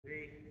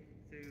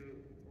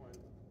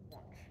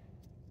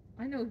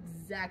I know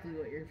exactly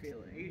what you're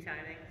feeling. Are you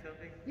timing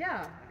something?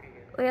 Yeah. Okay,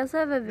 We also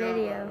have a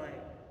video.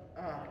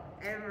 No,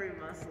 every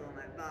muscle in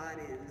my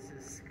body is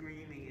just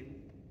screaming and...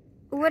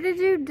 What did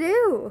you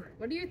do?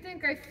 What do you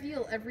think I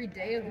feel every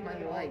day of my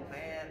life? Oh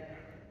man,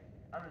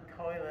 on the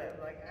toilet,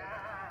 I'm like,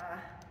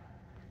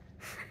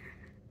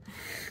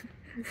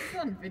 This is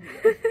on video.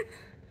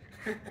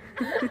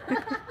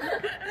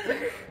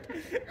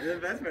 The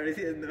best part is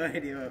he has no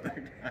idea what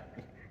we're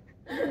talking.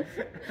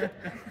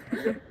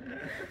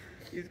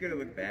 He's gonna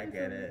look back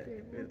at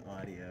it with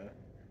audio.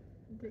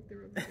 Take the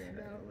rubber band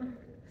out.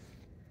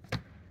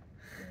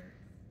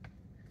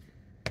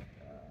 That's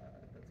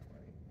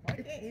funny. Why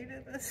can't you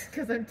do this?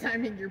 Because I'm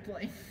timing your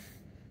plane.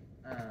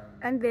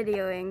 I'm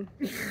videoing.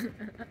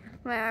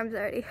 My arm's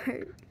already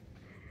hurt.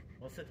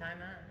 What's the time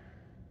at?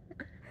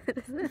 It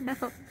doesn't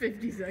help.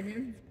 50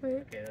 seconds.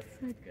 Okay, that's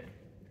good.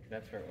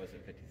 That's where it was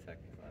at 50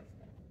 seconds last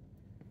time.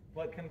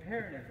 But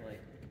comparatively,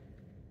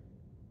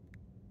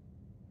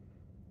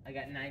 I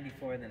got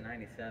 94 then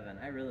 97.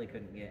 I really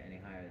couldn't get any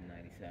higher than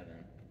 97.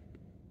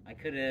 I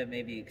could have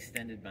maybe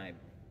extended my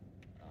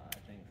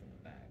things in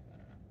the back. I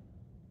don't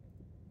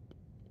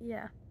know.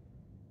 Yeah.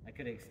 I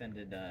could have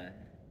extended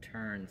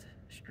turns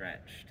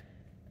stretched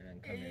and then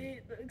come in.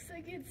 It looks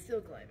like it's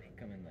still climbing.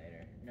 Come in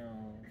later.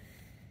 No,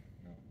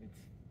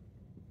 it's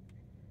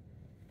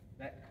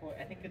that.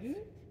 I think it's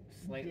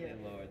slightly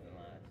lower than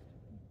last.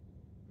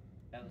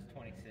 That was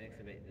 26.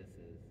 I bet this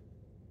is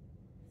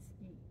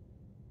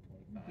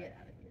 25. Get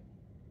out of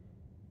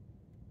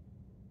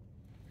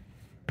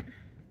here.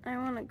 I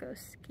want to go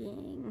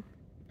skiing.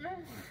 I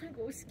want to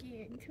go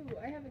skiing too.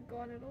 I haven't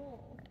gone at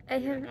all. I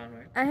haven't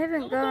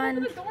gone.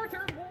 The door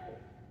turbo.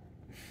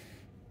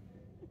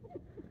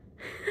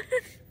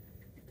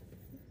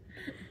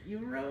 You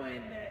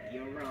ruined it.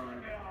 You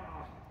ruined it.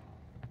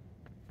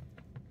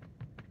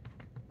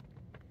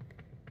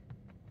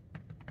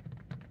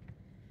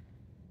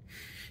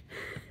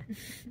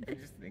 I'm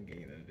just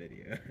thinking of the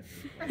video.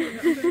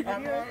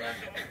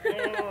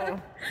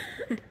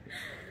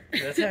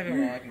 That's how I've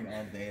been walking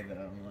all day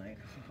though. I'm like,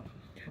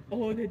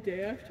 Oh, the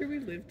day after we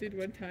lifted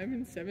one time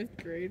in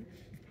 7th grade,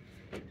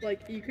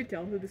 like you could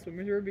tell who the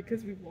swimmers were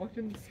because we walked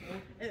in the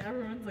snow and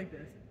everyone's like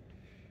this.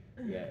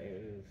 yeah,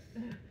 it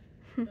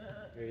was.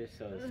 You're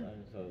so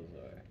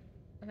sore.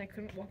 And I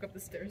couldn't walk up the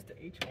stairs to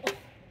H hall.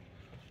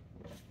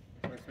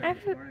 I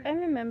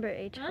remember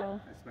H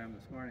hall. I swam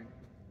this morning.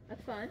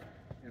 That's fun.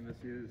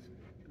 MSU's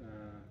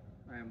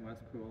I am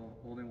West pool,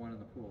 only one in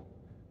the pool.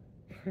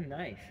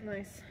 Nice.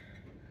 Nice.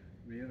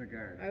 Me and the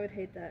guard. I would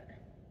hate that.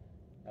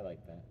 I like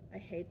that. I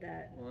hate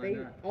that. Well,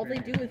 I'm not all they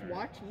trained do is hard.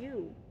 watch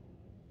you.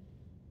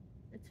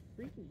 It's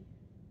freaky.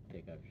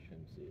 Take off your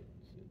swimsuit.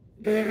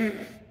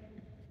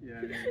 Yeah,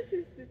 I mean,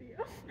 This video.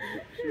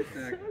 she's It's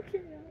not. so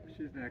chaotic.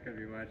 She's not gonna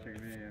be watching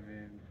me. I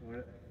mean,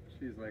 what?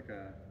 She's like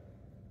a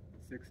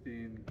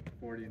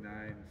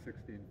 1649,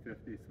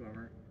 1650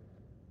 swimmer.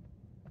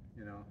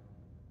 You know,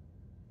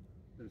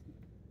 there's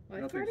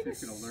nothing Lifeguarding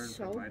she's gonna is learn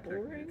so from my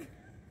boring. technique.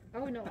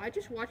 Oh no, I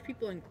just watch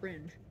people and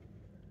cringe.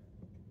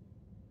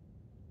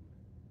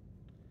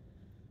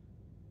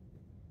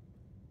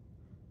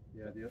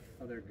 Yeah, the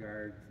other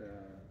guards.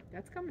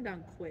 That's coming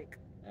down quick.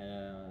 I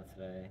know,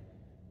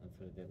 that's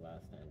what I did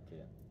last time too.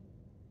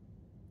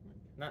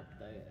 Not,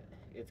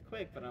 it's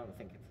quick, but I don't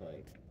think it's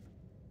like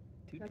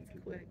That's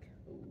quick.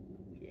 Oh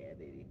yeah,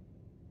 baby.